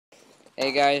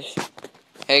Hey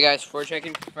guys, for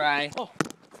chicken fry.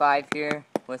 5 here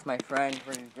with my friend.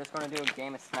 We're just gonna do a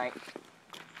game of Snipe.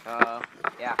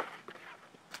 Yeah.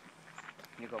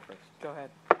 You go first. Go ahead.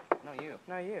 No, you.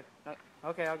 No, you. No.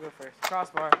 Okay, I'll go first.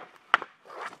 Crossbar.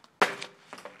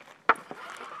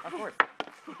 Of course.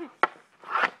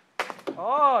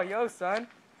 Oh, yo, son.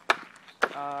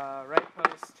 Right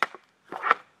post.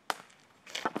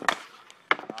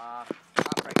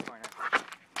 Top right corner.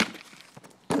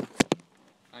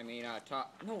 I mean,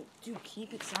 top. No, dude,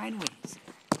 keep it sideways.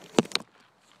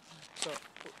 So.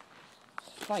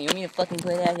 Fine, you want me to fucking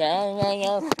play that?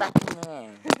 Fucking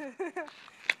man.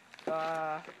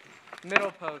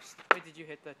 Middle post. Wait, did you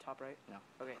hit the top right? No.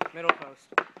 Okay, middle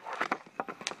post.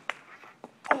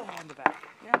 Oh, on the back.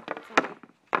 Yeah, it's okay.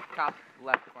 Top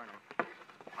left corner.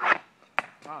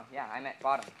 Oh, yeah, I'm at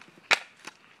bottom.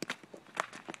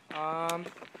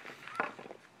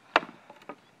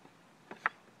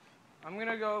 I'm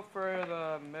gonna go for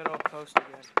the middle post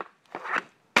again.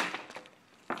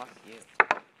 Fuck you.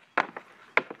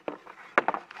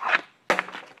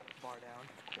 Bar down.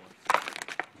 Of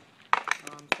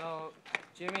course. So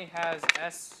Jimmy has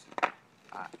S.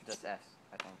 Just S,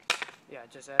 I think. Yeah,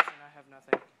 just S, and I have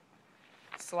nothing.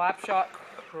 Slap shot,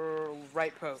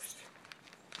 right post.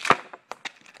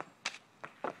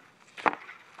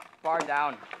 Bar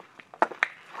down.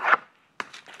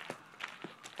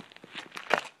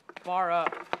 Bar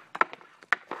up.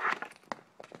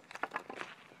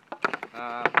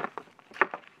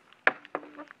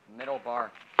 Middle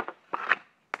bar.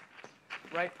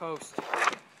 Right post.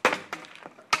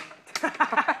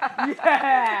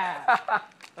 Yeah!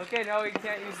 Okay, no, we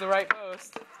can't use the right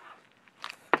post.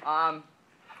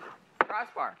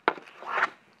 Crossbar.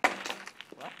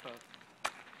 Left post.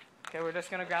 Okay, we're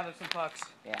just gonna gather some pucks.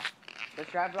 Yeah.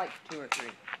 Let's grab like 2 or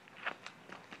 3.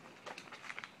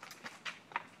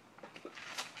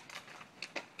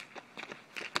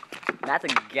 That's a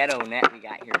ghetto net we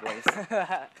got here, boys.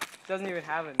 Doesn't even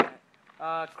have a net.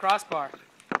 Crossbar.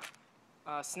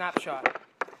 Snapshot.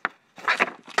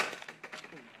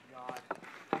 Oh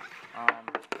God.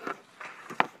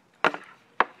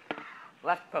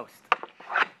 Left post.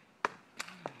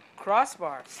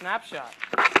 Crossbar. Snapshot.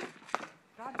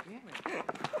 God damn it.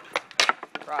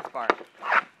 Crossbar.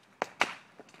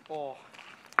 Oh.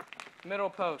 Middle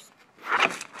post.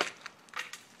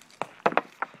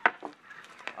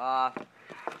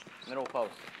 Middle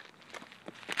post.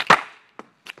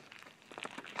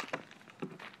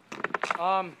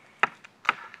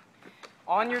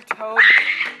 On your toe.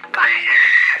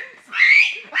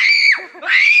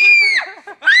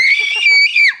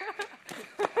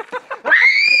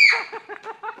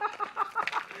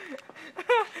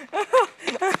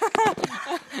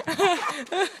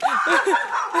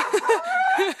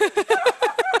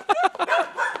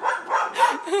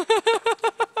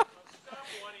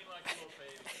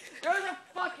 There's a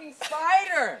fucking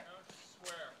spider!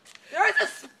 There's a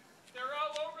They're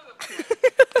all over the place.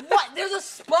 What? There's a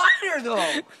spider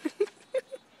though!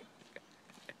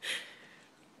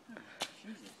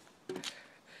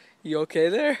 You okay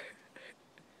there?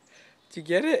 Did you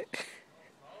get it?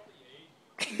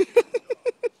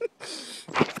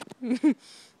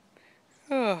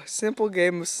 Oh, simple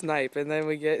game of Snipe, and then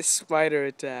we get spider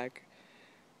attack.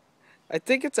 I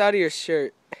think it's out of your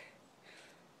shirt.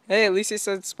 Hey, at least you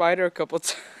said spider a couple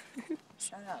times.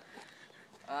 Shut up.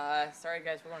 Sorry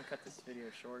guys, we're gonna cut this video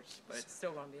short, but it's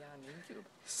still gonna be on YouTube,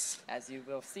 as you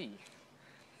will see.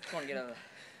 Just wanna get a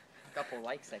couple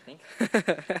likes, I think.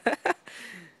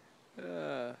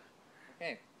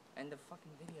 Okay, end the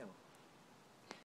fucking video.